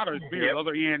 just a lot of experience.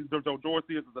 Other end,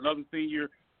 Dorsey is another senior.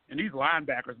 And these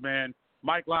linebackers, man,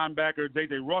 Mike linebacker,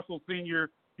 J.J. Russell, senior.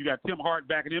 You got Tim Hart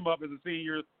backing him up as a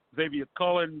senior. Xavier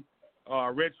Cullen,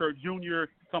 redshirt junior.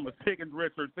 Thomas Pickens,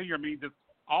 redshirt senior. I mean, just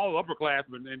all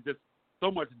upperclassmen and just so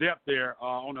much depth there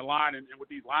on the line and with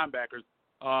these linebackers.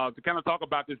 To kind of talk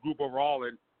about this group overall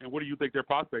and what do you think their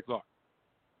prospects are?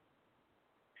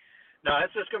 No,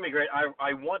 it's just going to be great.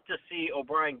 I want to see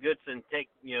O'Brien Goodson take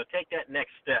that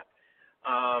next step.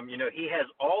 He has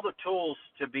all the tools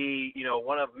to be,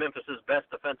 one of Memphis's best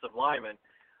defensive linemen.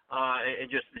 It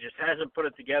just hasn't put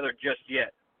it together just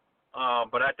yet.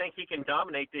 But I think he can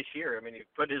dominate this year. I mean, he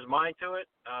put his mind to it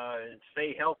and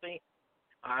stay healthy.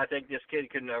 I think this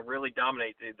kid can really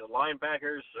dominate the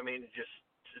linebackers. I mean,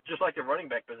 just like the running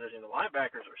back position, the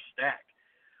linebackers are stacked.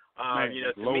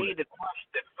 To me, the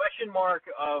question mark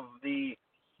of the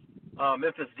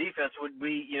Memphis defense would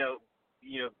be,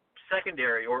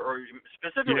 secondary or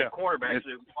specifically cornerbacks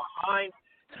behind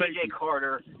C.J.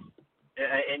 Carter.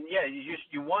 And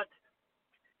you want.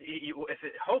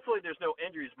 Hopefully there's no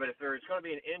injuries, but if there's going to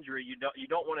be an injury, you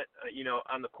don't want it,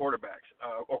 on the quarterbacks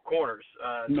or corners.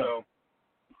 No. So,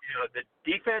 the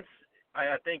defense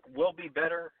I think will be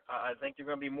better. I think they're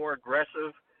going to be more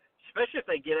aggressive, especially if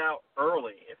they get out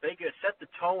early. If they get set the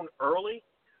tone early,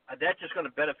 that's just going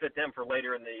to benefit them for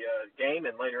later in the game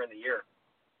and later in the year.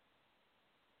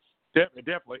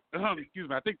 Definitely. Excuse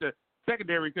me. I think the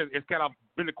secondary has kind of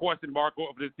been a question mark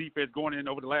over this defense going in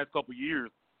over the last couple of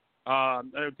years.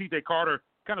 T.J. Carter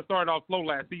kind of started off slow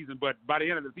last season, but by the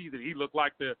end of the season, he looked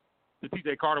like the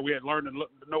T.J. Carter we had learned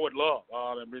to know and love.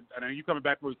 And you coming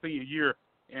back for his senior year,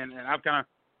 and I've kind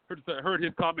of heard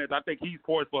his comments. I think he's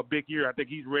poised for a big year. I think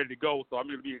he's ready to go, so I'm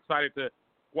going to be excited to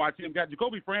watch him. Got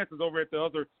Jacoby Francis over at the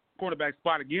other quarterback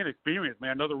spot again, experience,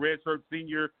 man. Another redshirt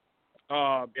senior.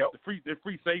 The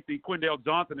free safety, Quindell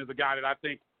Johnson, is a guy that I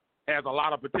think has a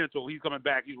lot of potential. He's coming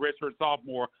back. He's redshirt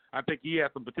sophomore. I think he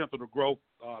has some potential to grow.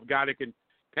 A guy that can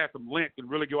have some length and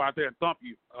really go out there and thump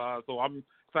you. So I'm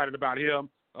excited about him.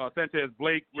 Sanchez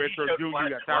Blake, redshirt junior.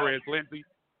 You got Tyrese Lindsey,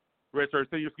 redshirt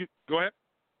senior. Go ahead.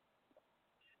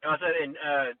 I said, and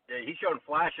he showed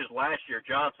flashes last year,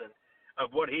 Johnson,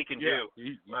 of what he can do.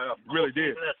 He really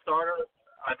did. That starter.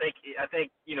 I think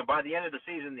by the end of the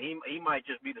season he might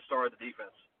just be the star of the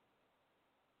defense.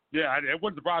 Yeah, it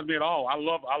wouldn't surprise me at all. I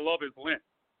love his length.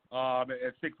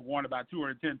 At 6'1", about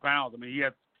 210 pounds. I mean, he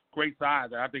has great size.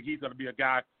 I think he's going to be a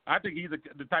guy. I think he's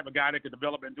the type of guy that could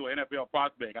develop into an NFL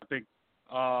prospect. I think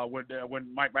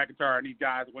when Mike McIntyre and these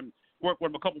guys work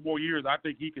with him a couple more years, I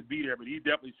think he could be there. But he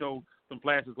definitely showed some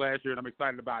flashes last year, and I'm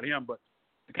excited about him. But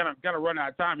to kind of got to run out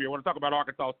of time here. I want to talk about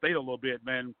Arkansas State a little bit,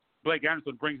 man. Blake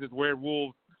Anderson brings his Red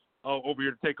Wolves over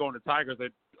here to take on the Tigers.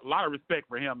 A lot of respect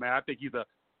for him, man. I think he's a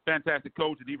fantastic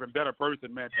coach and even better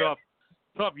person, man.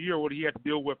 Tough year what he had to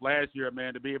deal with last year,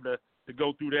 man, to be able to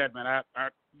go through that, man. I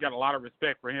got a lot of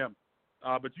respect for him.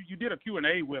 But you did a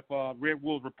Q&A with Red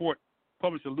Wolves Report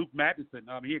publisher Luke Matheson.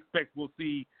 He expects we'll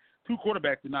see two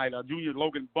quarterbacks tonight. Junior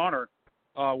Logan Bunner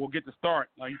will get the start.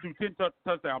 He threw 10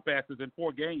 touchdown passes in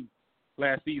 4 games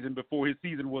last season before his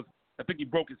season was, I think he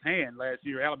broke his hand last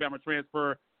year. Alabama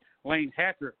transfer Lane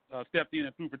Hatcher stepped in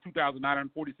and threw for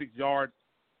 2,946 yards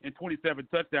and 27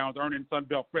 touchdowns, earning Sun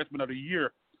Belt Freshman of the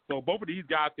Year. So both of these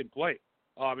guys can play.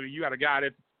 You got a guy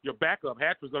that's your backup.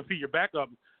 Hatcher's going to be your backup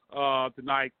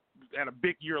tonight. Had a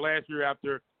big year last year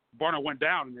after Barner went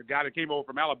down, and the guy that came over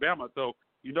from Alabama. So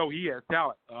he has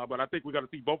talent. But I think we're going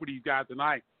to see both of these guys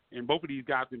tonight, and both of these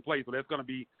guys can play. So that's going to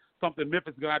be something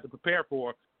Memphis is going to have to prepare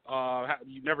for.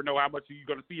 You never know how much you're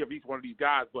going to see of each one of these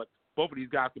guys, but both of these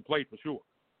guys can play for sure.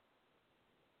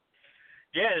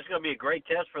 Yeah, it's going to be a great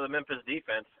test for the Memphis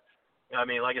defense. I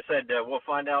mean, like I said, we'll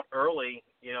find out early,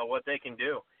 what they can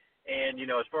do. And,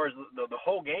 as far as the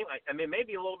whole game, I mean,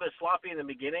 maybe a little bit sloppy in the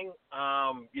beginning.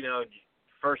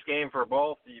 First game for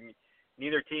both.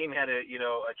 Neither team had a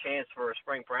chance for a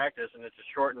spring practice, and it's a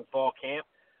shortened fall camp.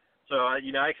 So, I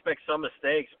expect some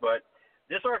mistakes, but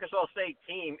this Arkansas State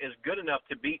team is good enough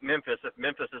to beat Memphis if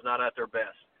Memphis is not at their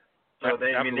best. So,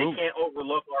 they can't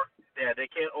overlook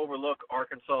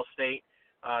Arkansas State.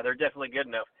 They're definitely good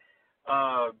enough.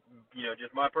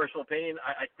 Just my personal opinion,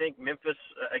 I think Memphis,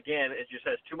 again, it just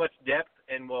has too much depth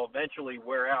and will eventually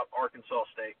wear out Arkansas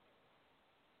State.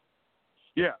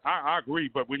 Yeah, I agree.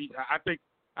 But I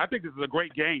think this is a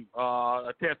great game,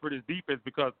 a test for this defense,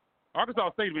 because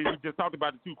Arkansas State, we just talked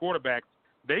about the two quarterbacks,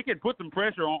 they can put some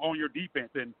pressure on your defense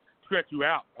and stretch you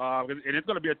out. And it's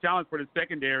going to be a challenge for the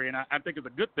secondary, and I think it's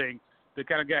a good thing to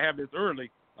kind of have this early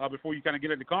before you kind of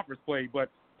get into conference play. But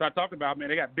So I talked about, man,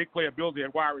 they got big playability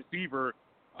at wide receiver.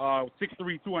 6'3",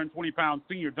 220-pound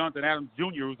senior Jonathan Adams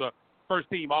Jr., who's a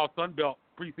first-team All-Sun Belt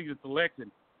preseason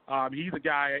selection. He's a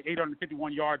guy at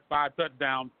 851 yards, 5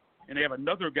 touchdowns, and they have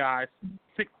another guy,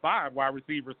 6'5", wide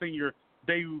receiver, senior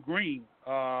Dayu Green,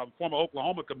 former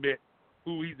Oklahoma commit,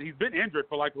 who he's been injured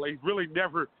for he's really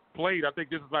never played. I think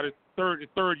this is about his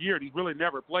third year, and he's really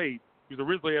never played. He was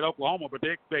originally at Oklahoma, but they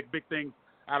expect big things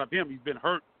out of him. He's been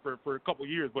hurt for a couple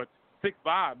years, but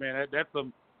 6'5", man, that's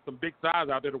some big size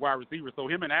out there to wide receiver. So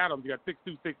him and Adams, you got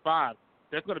 6'2", 6'5".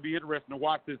 That's going to be interesting to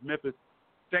watch this Memphis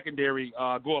secondary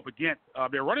go up against.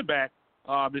 Their running back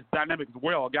is dynamic as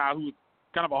well, a guy who's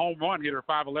kind of a home run hitter,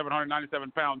 5'11",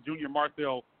 197-pound junior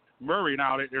Marcel Murray.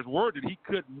 Now, there's word that he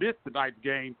could miss tonight's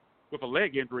game with a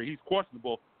leg injury. He's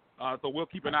questionable, so we'll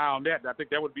keep an eye on that. I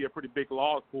think that would be a pretty big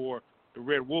loss for the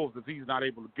Red Wolves if he's not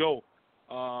able to go.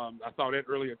 I saw that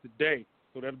earlier today,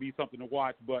 so that'll be something to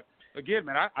watch. But, again,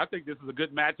 man, I think this is a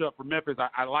good matchup for Memphis.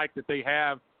 I like that they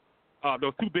have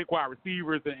those two big wide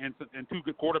receivers and two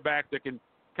good quarterbacks that can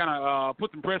kind of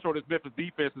put some pressure on this Memphis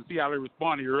defense and see how they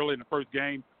respond here early in the first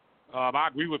game. I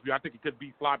agree with you. I think it could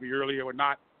be sloppy earlier or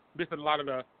not missing a lot of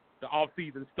the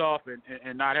off-season stuff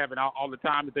and not having all the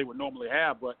time that they would normally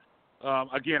have. But,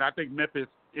 again, I think Memphis,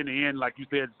 in the end, like you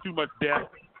said, too much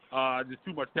depth, just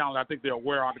too much talent. I think they'll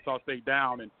wear Arkansas State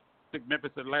down. And I think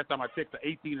Memphis, the last time I checked, the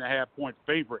 18.5-point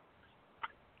favorite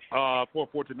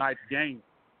for tonight's game.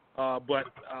 But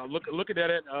looking at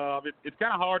it, it's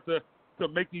kind of hard to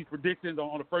make these predictions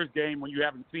on the first game when you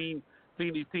haven't seen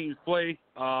these teams play.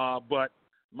 But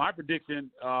my prediction,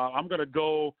 I'm going to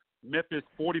go Memphis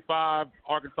 45,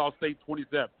 Arkansas State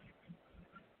 27.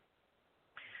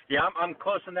 Yeah, I'm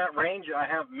close in that range. I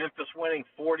have Memphis winning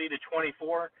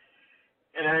 40-24.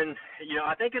 And then,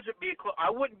 I think it would be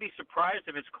I wouldn't be surprised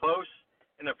if it's close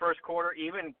in the first quarter,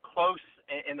 even close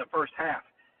in the first half.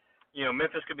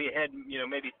 Memphis could be ahead,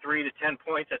 maybe 3 to 10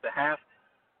 points at the half.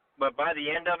 But by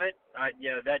the end of it,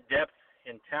 that depth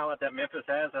and talent that Memphis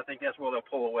has, I think that's where they'll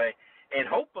pull away. And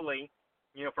hopefully,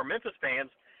 for Memphis fans,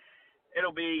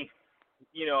 it'll be,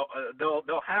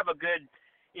 they'll have a good,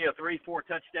 3-4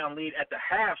 touchdown lead at the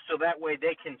half, so that way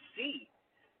they can see,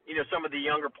 some of the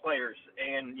younger players.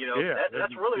 And,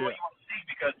 that's really what you want to see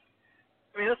because,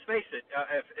 let's face it,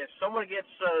 if someone gets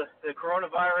the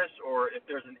coronavirus or if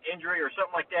there's an injury or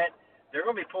something like that, they're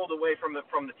going to be pulled away from the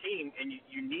team, and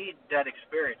you need that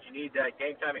experience. You need that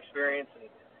game time experience, and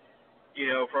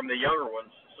from the younger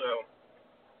ones. So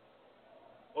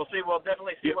we'll see. We'll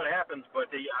definitely see what happens.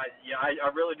 But I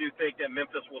really do think that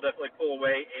Memphis will definitely pull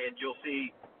away, and you'll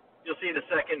see the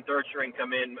second, third string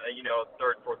come in.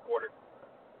 Third, fourth quarter.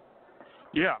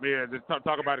 Yeah, just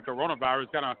talk about the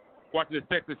coronavirus. Kind of watching this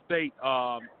Texas State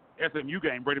SMU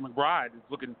game. Brady McBride is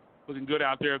looking good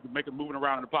out there, moving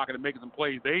around in the pocket and making some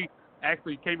plays. They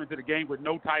actually came into the game with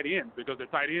no tight ends because their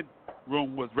tight end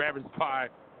room was ravaged by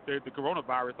the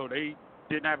coronavirus, so they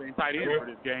didn't have any tight ends for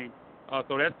this game.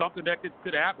 So that's something that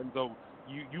could happen. So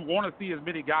you want to see as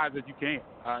many guys as you can.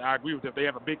 I agree with you. If they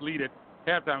have a big lead at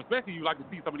halftime, especially you like to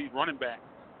see some of these running backs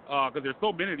because there's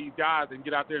so many of these guys and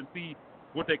get out there and see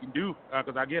what they can do.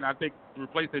 Because, again, I think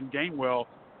replacing Gainwell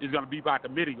is going to be by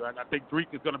committee. Right? I think Drake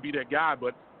is going to be that guy,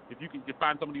 but if you can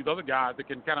find some of these other guys that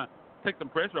can kind of take some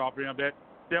pressure off him, that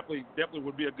definitely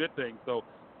would be a good thing. So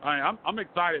I'm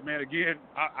excited, man. Again,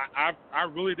 I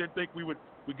really didn't think we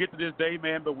get to this day,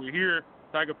 man, but we're here.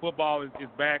 Tiger football is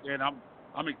back, and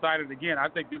I'm excited again. I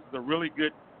think this is a really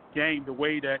good game. The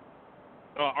way that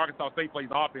Arkansas State plays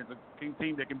offense, a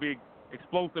team that can be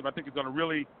explosive. I think it's going to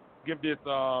really give this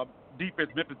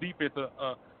Memphis defense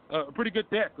a pretty good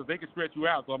test because they can stretch you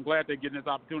out. So I'm glad they're getting this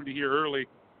opportunity here early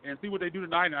and see what they do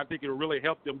tonight. And I think it'll really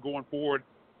help them going forward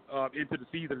into the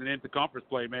season and into conference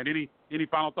play. Man, any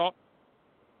final thoughts?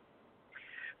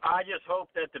 I just hope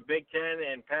that the Big Ten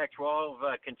and Pac-12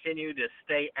 continue to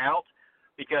stay out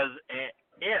because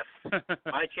if,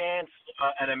 by chance,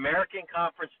 an American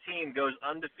Conference team goes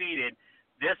undefeated,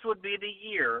 this would be the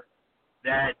year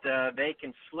that they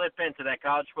can slip into that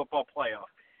college football playoff.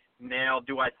 Now,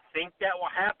 do I think that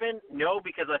will happen? No,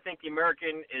 because I think the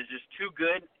American is just too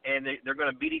good, and they're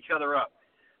going to beat each other up.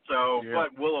 So,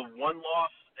 But will a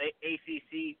one-loss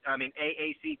AAC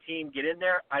team get in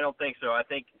there? I don't think so. I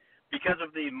think because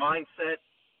of the mindset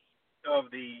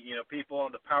of the people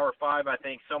on the Power 5, I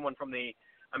think someone from the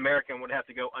American would have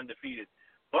to go undefeated.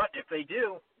 But if they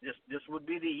do, this would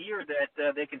be the year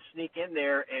that they can sneak in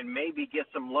there and maybe get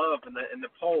some love in the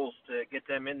polls to get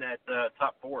them in that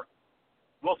top 4.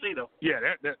 We'll see, though. Yeah,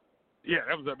 that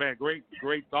was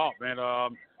great thought, man.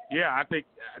 I think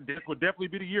this would definitely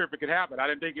be the year if it could happen. I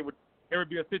didn't think it would ever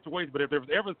be a situation. But if there was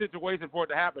ever a situation for it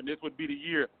to happen, this would be the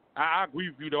year. I agree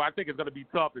with you, though. I think it's going to be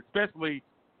tough, especially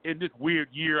in this weird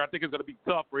year. I think it's going to be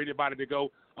tough for anybody to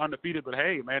go undefeated. But,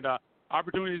 hey, man,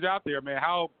 opportunities out there, man.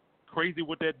 How crazy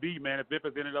would that be, man, if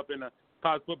Memphis ended up in the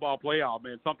college football playoff,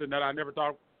 man? Something that I never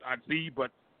thought I'd see,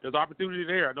 but there's opportunity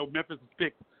there. I know Memphis is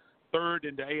picked third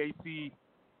in the AAC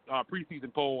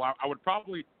preseason poll. I would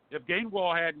probably, if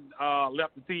Gainwell hadn't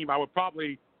left the team, I would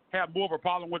probably have more of a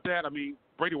problem with that. I mean,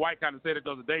 Brady White kind of said it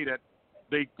the other day that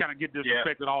they kind of get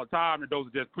disrespected all the time, and those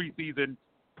are just preseason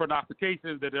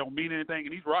prognostications that don't mean anything,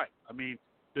 and he's right. I mean,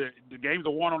 the games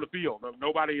are won on the field.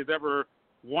 Nobody has ever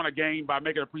won a game by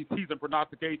making a preseason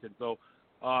prognostication. So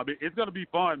it's going to be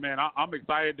fun, man. I'm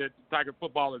excited that Tiger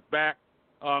football is back.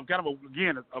 Kind of,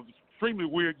 an extremely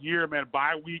weird year, man.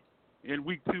 Bye week in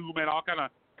week 2, man. All kind of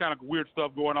weird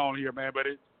stuff going on here, man. But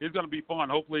it's going to be fun.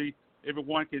 Hopefully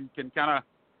everyone can kind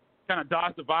of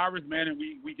dodge the virus, man, and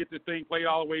we get this thing played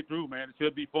all the way through, man. It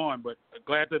should be fun. But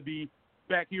glad to be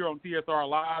back here on TSR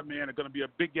Live, man. It's going to be a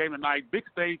big game tonight. Big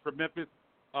stage for Memphis,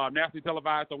 nationally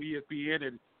televised on ESPN,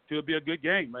 and should be a good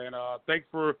game, man. Thanks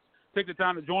for taking the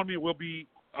time to join me. We'll be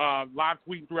live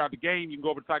tweeting throughout the game. You can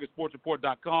go over to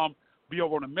TigerSportsReport.com, be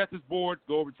over on the message boards.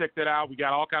 Go over and check that out. We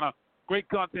got all kind of great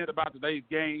content about today's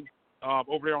game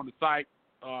over there on the site.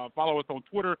 Follow us on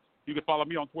Twitter. You can follow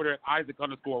me on Twitter at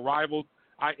Isaac_Rivals,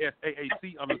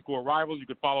 ISAAC_Rivals. You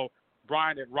can follow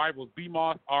Brian at Rivals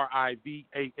BMOS,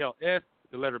 RIVALS,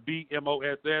 the letter B,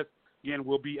 MOSS. Again,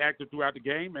 we'll be active throughout the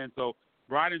game. And so,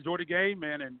 Brian, enjoy the game,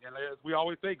 man. And as we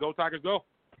always say, go Tigers, go.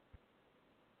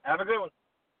 Have a good one.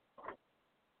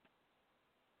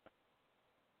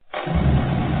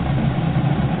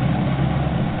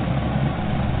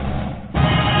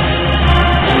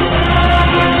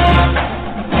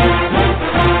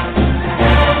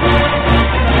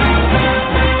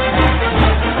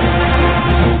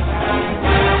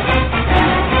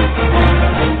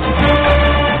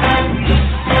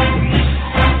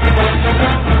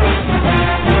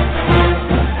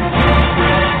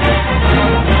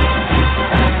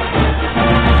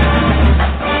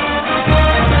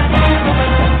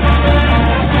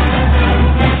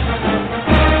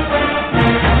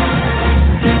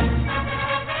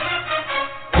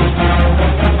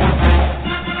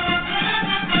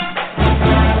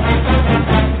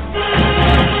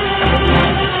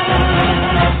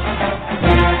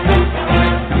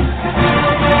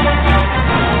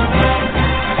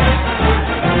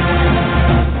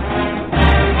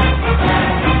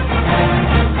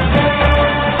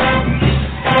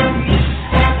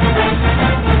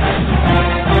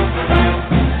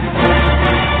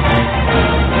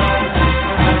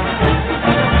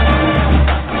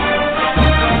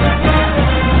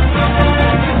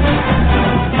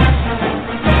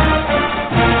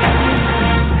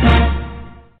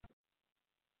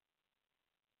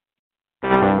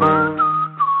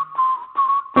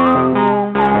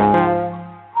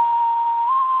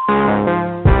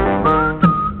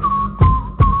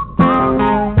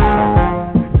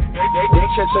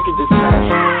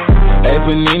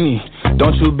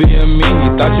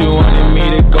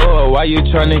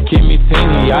 Tryna keep me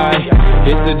teeny,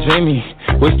 it's a dreamy,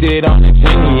 wished it on the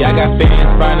genie. I got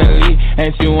fans finally,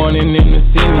 and she wanting them to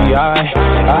see me.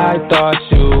 I thought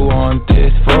you want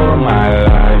this for my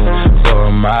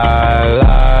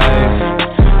life,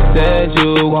 said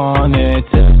you wanted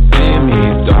to see me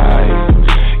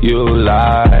thrive. You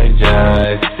lied,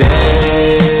 just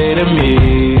say to me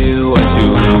what you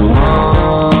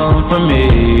want from me.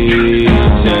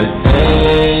 Just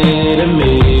say to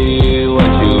me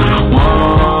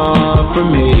for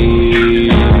me.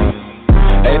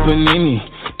 Hey Panini,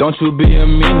 don't you be a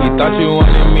meanie. Thought you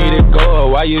wanted me to go,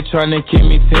 why you tryna keep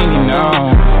me teeny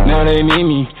now they need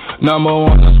me, number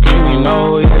one on screen. You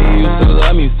know, yeah, you used to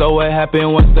love me, so what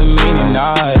happened, what's the meaning?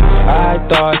 I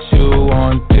thought you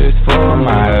want this for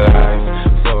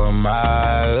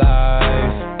my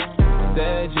life,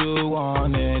 said you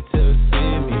wanted to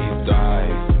see me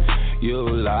thrive. You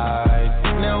lied.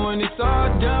 Now when it's all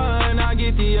done, I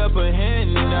get the upper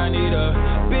hand, and I need a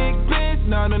big bitch,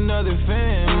 not another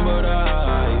fan. But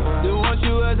I still want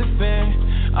you as a fan.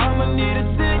 I'ma need to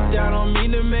sit down, don't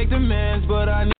mean to make demands, but I need